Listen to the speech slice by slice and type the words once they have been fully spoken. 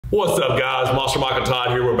What's up, guys? Monster Michael Todd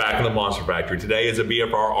here. We're back in the Monster Factory. Today is a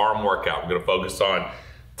BFR arm workout. I'm going to focus on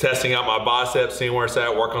testing out my biceps, seeing where it's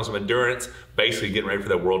at, work on some endurance, basically getting ready for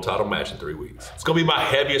that world title match in 3 weeks. It's going to be my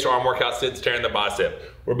heaviest arm workout since tearing the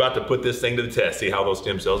bicep. We're about to put this thing to the test, see how those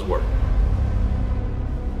stem cells work.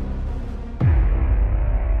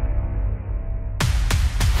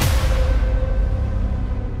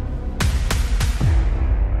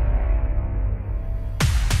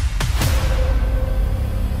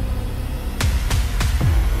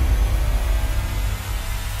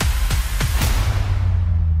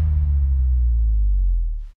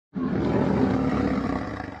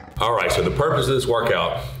 All right, so the purpose of this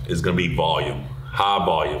workout is gonna be volume, high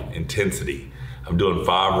volume, intensity. I'm doing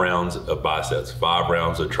 5 rounds of biceps, 5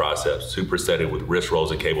 rounds of triceps, supersetted with wrist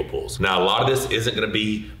rolls and cable pulls. Now, a lot of this isn't gonna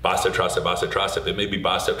be bicep, tricep, bicep, tricep. It may be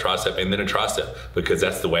bicep, tricep, and then a tricep, because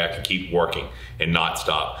that's the way I can keep working and not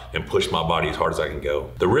stop and push my body as hard as I can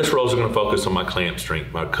go. The wrist rolls are gonna focus on my clamp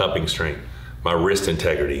strength, my cupping strength, my wrist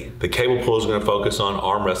integrity. The cable pull is gonna focus on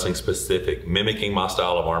arm wrestling specific, mimicking my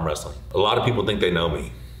style of arm wrestling. A lot of people think they know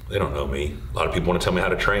me. They don't know me. A lot of people want to tell me how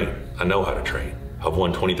to train. I know how to train. I've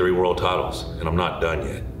won 23 world titles and I'm not done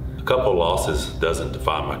yet. A couple of losses doesn't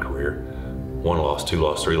define my career. 1 loss, 2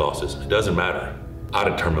 losses, 3 losses, it doesn't matter. I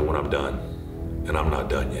determine when I'm done, and I'm not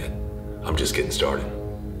done yet. I'm just getting started.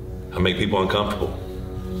 I make people uncomfortable.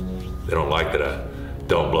 They don't like that I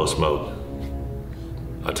don't blow smoke.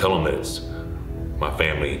 I tell them that it's my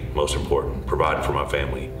family most important, providing for my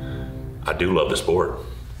family. I do love the sport,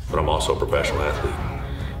 but I'm also a professional athlete.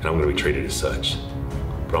 And I'm gonna be treated as such.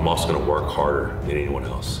 But I'm also gonna work harder than anyone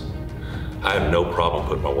else. I have no problem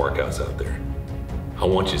putting my workouts out there. I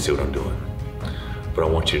want you to see what I'm doing. But I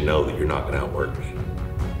want you to know that you're not gonna outwork me.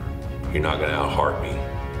 You're not gonna out-heart me.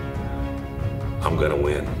 I'm gonna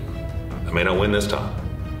win. I may not win this time.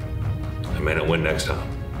 I may not win next time.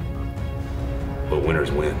 But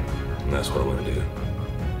winners win, and that's what I'm gonna do.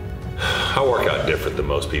 I work out different than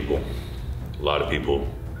most people. A lot of people,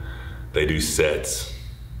 they do sets.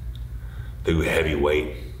 They do heavy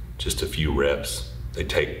weight, just a few reps. They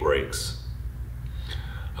take breaks.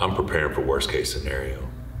 I'm preparing for worst case scenario.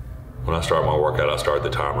 When I start my workout, I start the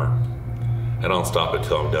timer. I don't stop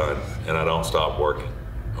until I'm done, and I don't stop working.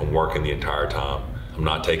 I'm working the entire time. I'm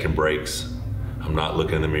not taking breaks. I'm not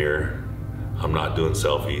looking in the mirror. I'm not doing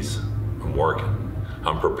selfies. I'm working.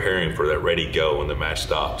 I'm preparing for that ready go when the match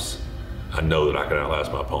stops. I know that I can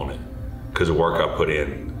outlast my opponent because the work I put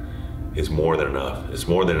in is more than enough. It's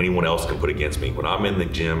more than anyone else can put against me. When I'm in the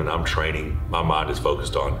gym and I'm training, my mind is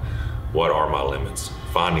focused on what are my limits,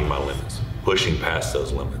 finding my limits, pushing past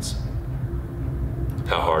those limits.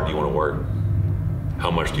 How hard do you want to work?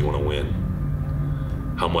 How much do you want to win?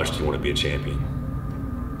 How much do you want to be a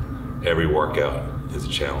champion? Every workout is a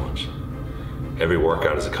challenge. Every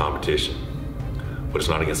workout is a competition, but it's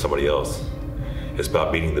not against somebody else. It's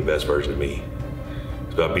about beating the best version of me.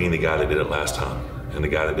 It's about beating the guy that did it last time, and the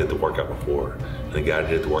guy that did the workout before, and the guy that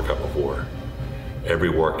did the workout before. Every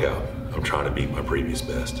workout, I'm trying to beat my previous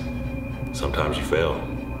best. Sometimes you fail,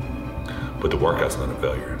 but the workout's not a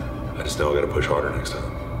failure. I just know I gotta push harder next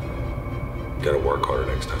time. Gotta work harder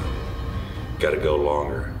next time. Gotta go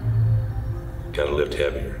longer. Gotta lift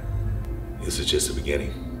heavier. This is just the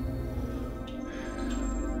beginning.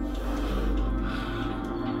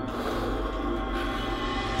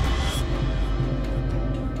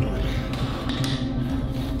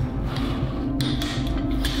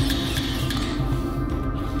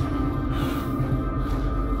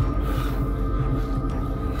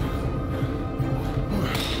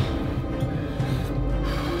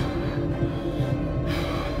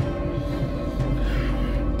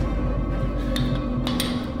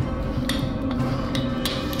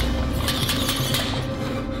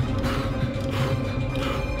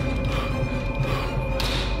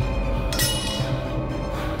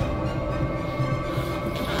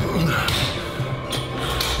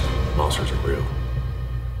 Monsters are real.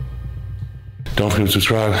 Don't forget to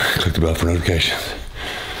subscribe, click the bell for notifications.